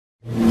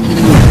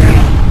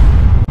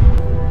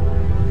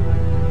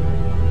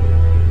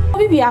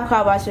we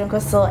are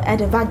so at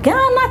the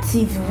Ghana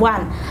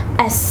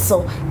TV1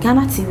 so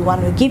Ghana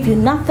TV1 will give you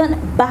nothing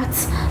but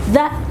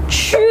the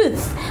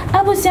truth.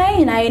 I was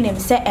saying I name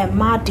say a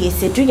mad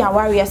say do ya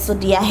warrior so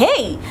dear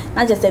hey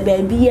not just a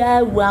baby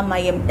where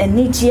my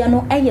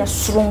no a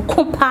strong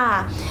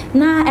compa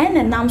na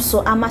and nam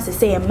so I must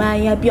say a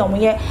man be on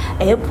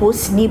a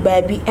post ni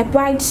baby a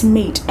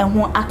bridesmaid and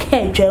one a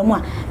care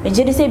drama and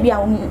just say be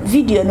a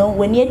video no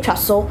when you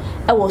trust so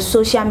I was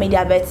social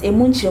media bet a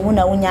munch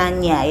muna unya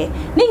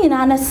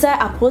Nina say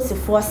a post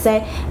for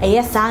say a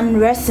yes and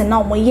rest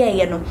no more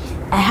ye no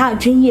I had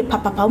dream ye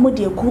papa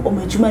mudi a group of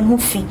my juman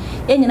hufi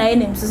and I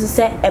name so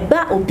say a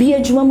bat or be a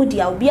jumamudi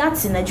I'll be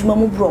at in a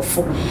jumamu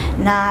brofo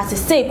na to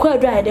say quite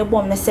dry the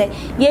bomb say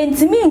yen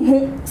to me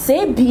who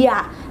say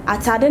beer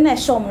atade na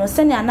shom no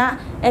sene ana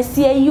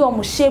asie yi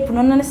omo shape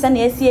no no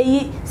sene asie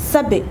yi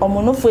sabe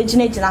omo no fo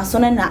gina so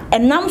na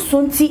enam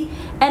so nti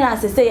ena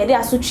se say ye de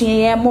asotwe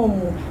ye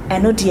momu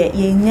eno de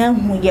ye nya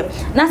hu ye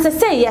na se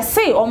say ye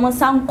say omo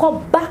sanko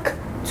back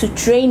to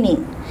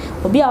training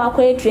obi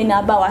awakoye training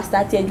aba wa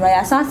start adwa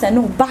ya sanse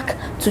no back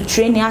to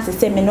training as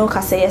say me no ka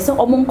say yes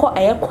omo nko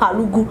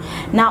kwalugu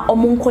na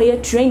omo nko ye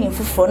training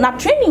fufuro na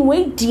training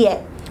we de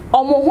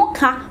omo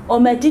hoka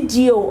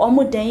omadidie o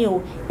omo dan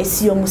o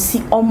esi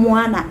omusi omo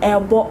ana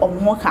ebo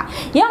omo hoka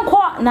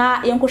yenko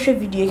na yenko hwe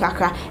video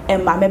kakra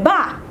emma me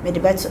ba me de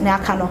beto na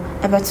aka no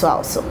ebeto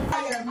also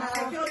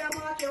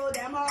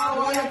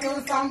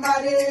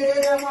somebody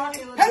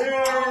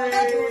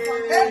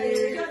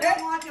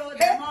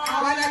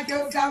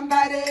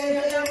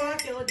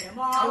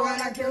I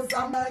wanna kill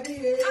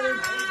somebody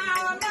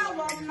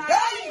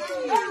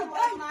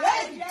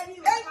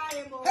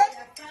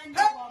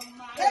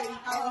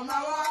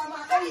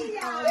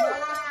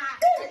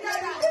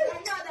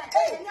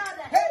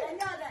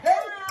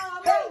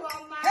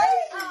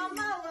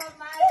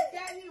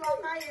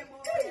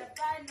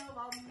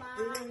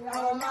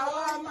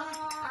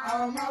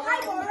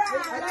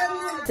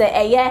say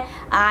a year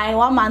I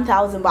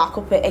 1,000 back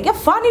up a get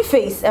funny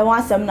face and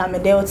want some na me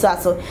de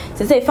so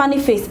say funny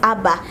face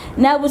abba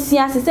na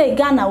busia say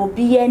Ghana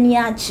obi ani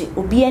achi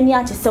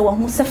say wo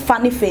hu say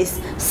funny face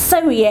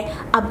seriye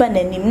abba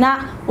nanim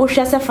na wo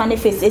hwe say funny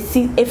face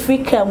esi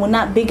Africa mu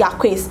na big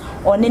quiz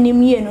on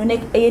anim ye no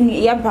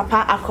ye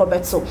papa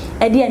Akrobeto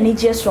e de ani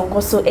je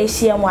strongo so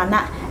ehia mu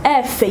ana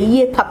e fe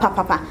ye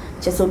papa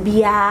cheso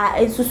bia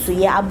esusu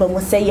ye abba mu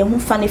say ye hu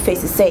funny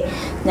face say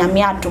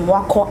nyame adom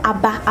wako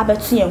aba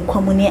abetu ye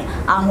nkwamu ne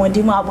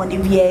ahodi mu abone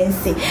bia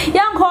ense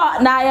yanko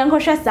na yanko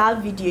hwe sa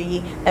video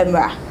yi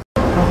emra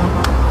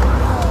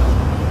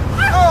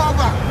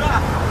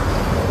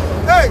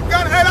hey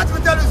Ghana, hey, let me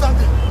tell you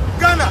something.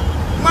 Ghana,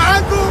 my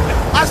uncle,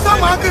 I saw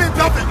my uncle in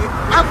traffic.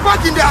 I'm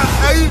parking there.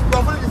 Hey,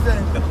 what is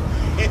saying?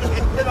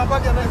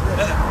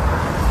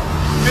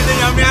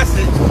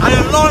 A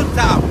long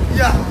time.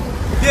 Yeah.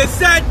 They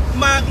said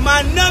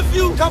my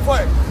nephew come for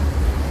it.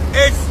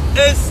 Is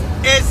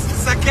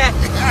sake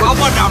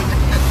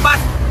but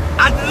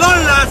at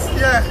long last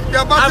yeah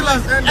the battle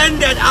has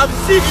ended. I'm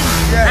seeing him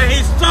and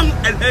he's strong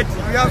and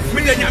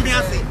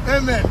healthy.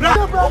 Amen.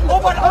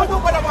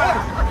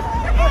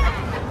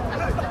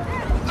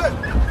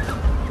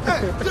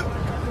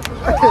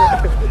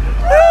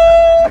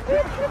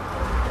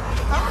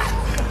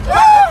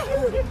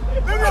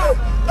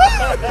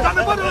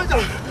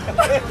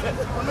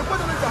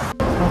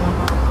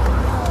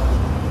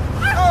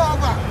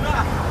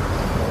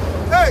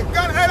 Hey,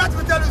 Ghana, hey, let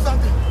me tell you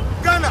something.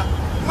 Ghana,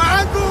 my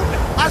uncle,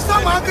 I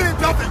saw my uncle in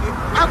traffic.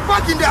 I'm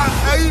parking there.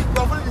 Hey,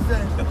 what is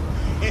saying?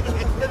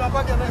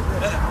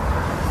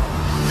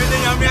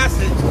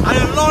 A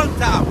long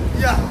time.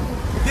 Yeah.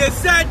 They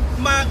said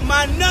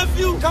my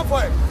nephew come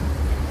for it.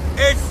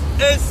 Is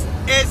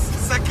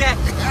sake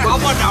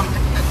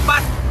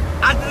but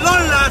at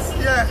long last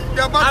yeah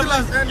the battle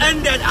has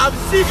ended. I'm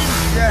seeing him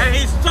and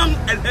he's strong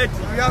and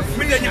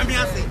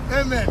healthy.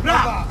 Amen.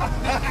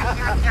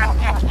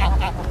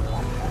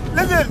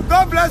 Listen,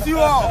 God bless you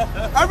all.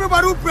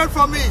 Everybody who prayed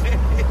for me,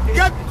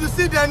 get to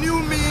see the new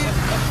me,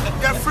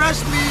 the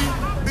fresh me,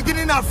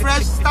 beginning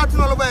afresh, starting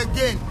all over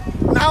again.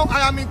 Now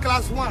I am in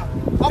class 1.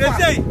 They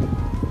say,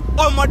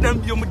 all madam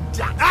be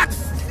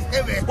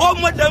all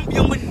madam be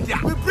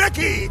we break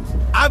it.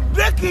 I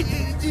break it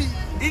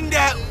in the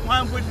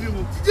one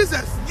room.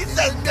 Jesus. And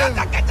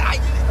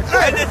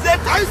they said,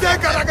 I say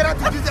gata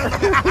to Jesus.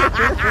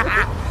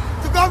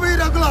 To God be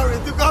the glory.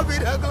 To God be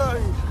the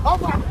glory.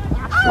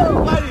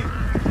 Money.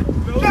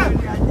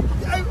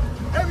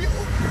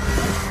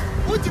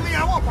 What do you mean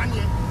I want one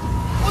year?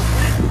 What's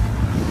that?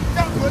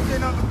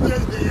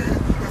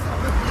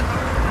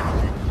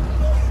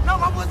 No, I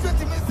was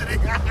 20 minutes today.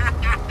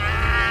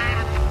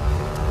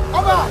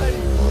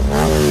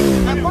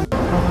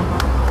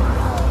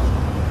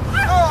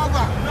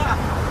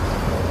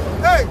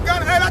 Hey,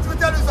 Ghana, hey, let me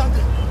tell you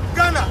something.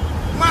 Ghana,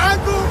 my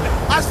uncle,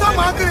 I saw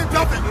my uncle in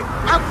traffic.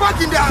 I'm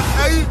parking there.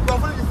 Hey,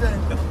 what is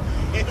saying?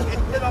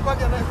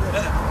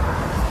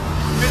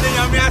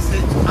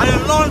 A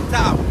long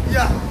time.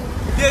 Yeah.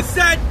 They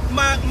said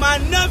my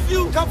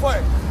nephew come for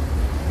it.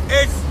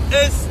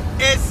 Is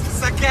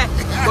second.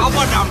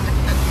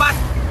 But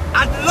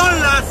at long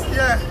last,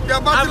 the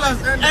battle has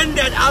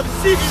ended. I've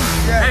seen him,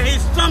 and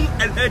he's strong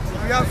and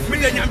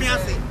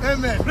healthy.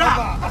 Amen.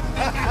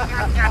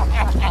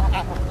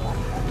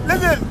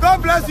 Listen,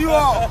 God bless you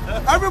all.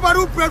 Everybody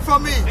who prayed for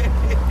me,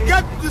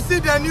 get to see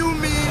the new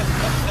me,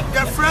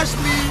 the fresh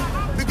me,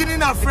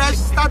 beginning afresh,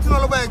 starting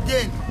all over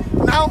again.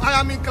 Now I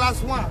am in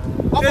class 1.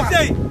 They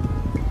say,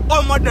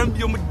 oh, madam,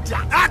 you we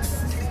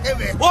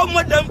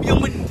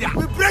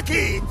break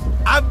it.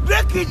 I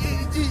break it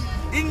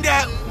in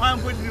the one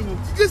room.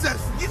 Jesus.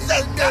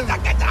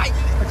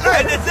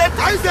 And they said,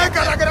 I say,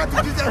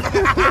 to Jesus.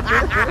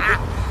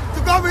 To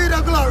God be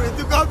the glory.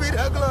 To God be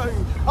the glory.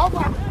 Oh,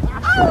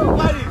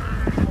 Mary.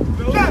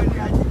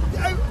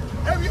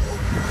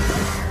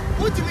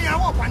 What do you mean? I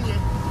want one year.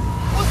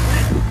 What's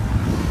this?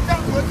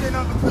 That's what you're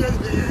not going to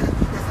do.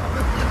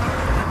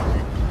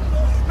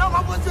 No, I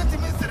want you to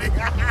miss it.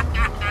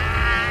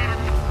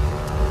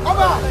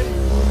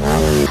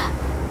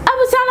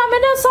 Abusana me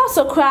no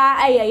so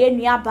cry ye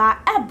nuaba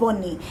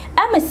Ebony.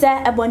 Me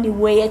say Ebony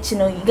way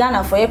chino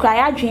Ghana for ye cry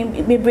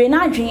adwen bebre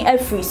na adwen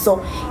afri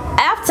so.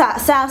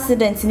 After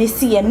accident ni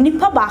see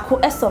nipa baako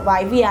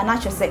survive ya na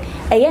twese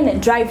eye ne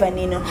driver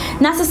ni no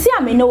na sese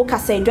a me no ka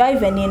say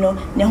driver ni no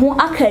ne ho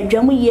aka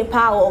adwam yie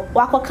pa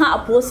wakoka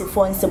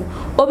aposifo nsem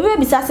obi be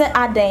bisa se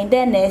adan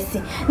den na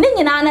esi ne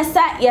nyina na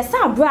sa ye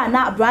sa bra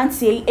na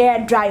abrantie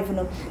air drive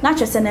no na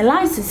twese ne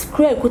license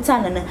kra kuta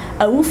na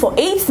awu for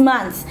 8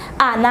 months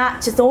na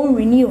twese on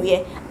renew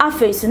ye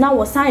afei na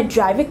wo side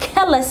drive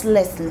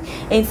carelessly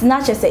enti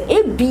na twese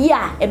e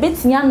bia e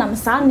betia nam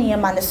sa ne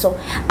ma ne so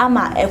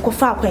ama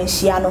ekofa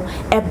akwanhia no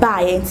e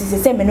ba ye enti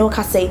se me no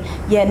ka say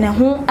ye ne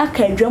ho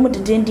aka adwam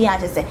dedendin a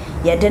twese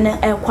ye de ne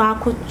ekwa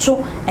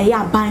akoto e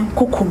ya ban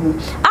kokomu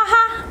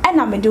aha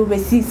na me do be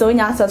see so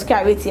nya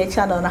subscribe to your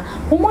channel na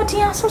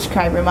omodia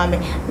subscribe remember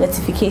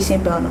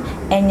notification bell no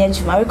enye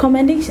juma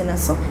recommendation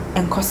so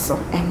enkoso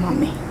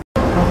emame.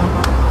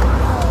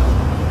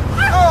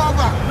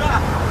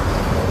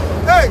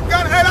 Hey,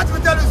 Ghana, hey, let me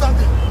tell you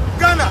something.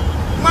 Ghana,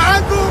 my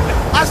uncle,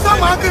 I saw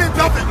my uncle in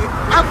traffic.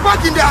 I'm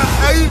parking there.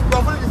 Hey,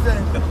 what is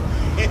saying?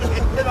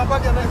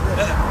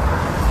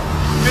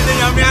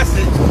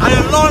 At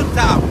a long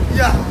time.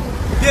 Yeah.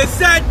 They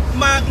said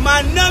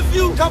my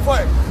nephew come for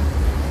it.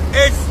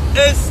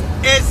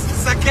 is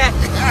second.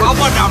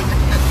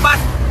 But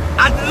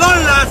at long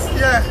last,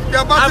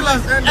 the battle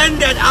has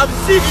ended. I've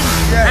seen him,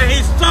 and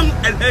he's strong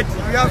and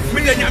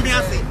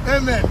healthy.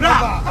 Amen.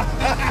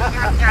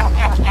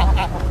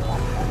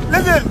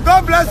 Listen,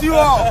 God bless you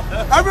all.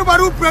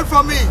 Everybody who prayed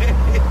for me,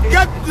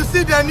 get to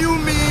see the new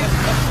me,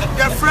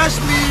 the fresh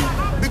me,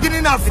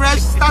 beginning afresh,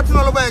 starting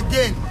all over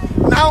again.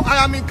 Now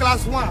I am in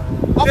class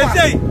 1. They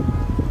say,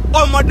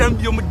 oh, madam,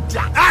 you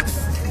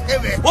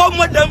oh,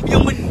 madam,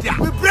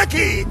 we break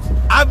it.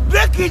 I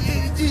break it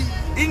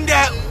in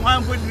the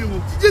one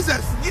room.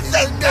 Jesus. And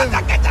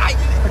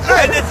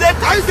they said,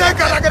 I say,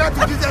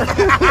 to Jesus.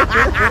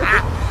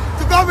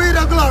 To God be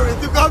the glory.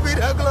 To God be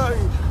the glory.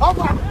 Oh,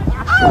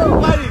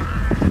 Mary.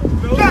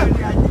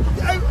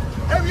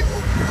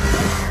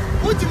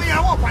 What do you mean? I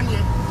want one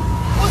year.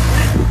 What's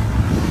this?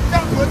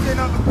 That's what you're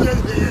not going to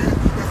do.